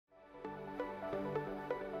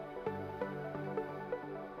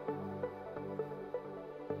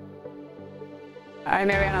I'm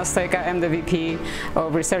Ariana Stoica. I'm the VP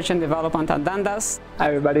of Research and Development at Dundas. Hi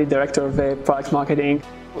everybody, Director of Product Marketing.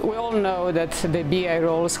 We all know that the BI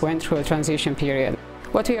roles went through a transition period.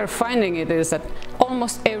 What we are finding is that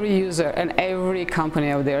almost every user and every company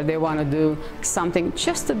out there, they want to do something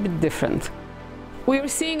just a bit different. We are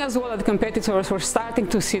seeing as well that competitors were starting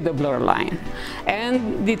to see the blur line.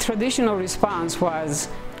 And the traditional response was,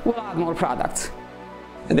 we'll add more products.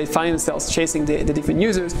 And they find themselves chasing the different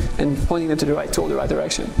users and pointing them to the right tool, the right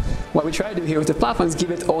direction. What we try to do here with the platform is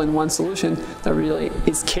give it all in one solution that really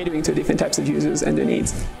is catering to different types of users and their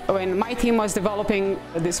needs. When my team was developing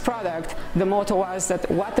this product, the motto was that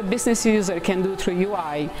what a business user can do through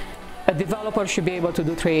UI, a developer should be able to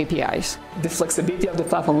do through APIs. The flexibility of the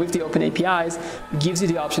platform with the open APIs gives you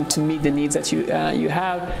the option to meet the needs that you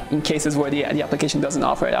have in cases where the application doesn't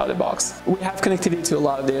offer it out of the box. We have connectivity to a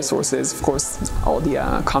lot of data sources, of course, all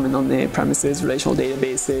the common on the premises, relational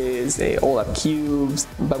databases, OLAP cubes,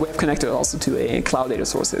 but we have connected also to cloud data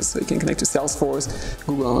sources. So you can connect to Salesforce,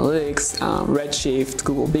 Google Analytics, Redshift,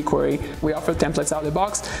 Google BigQuery. We offer templates out of the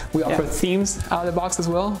box. We offer themes out of the box as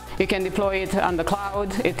well. You can deploy it on the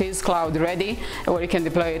cloud. It is cloud ready, or you can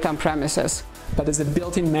deploy it on premises. But there's a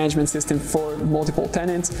built-in management system for multiple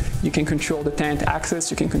tenants. You can control the tenant access,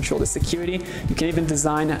 you can control the security, you can even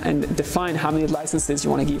design and define how many licenses you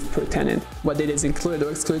want to give per tenant. What data is included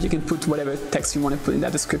or excluded, you can put whatever text you want to put in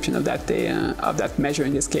that description of that measure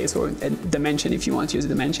in this case, or a dimension if you want to use a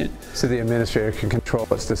dimension. So the administrator can control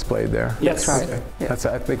what's displayed there? Yes. That's right. Okay. Yeah. That's,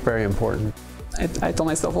 I think, very important. I told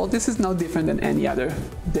myself, well, this is no different than any other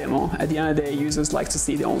demo. At the end of the day, users like to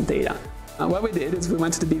see their own data. What we did is we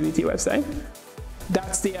went to the BBBT website.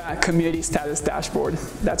 That's the community status dashboard.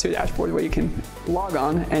 That's your dashboard where you can log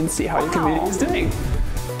on and see how your community is doing.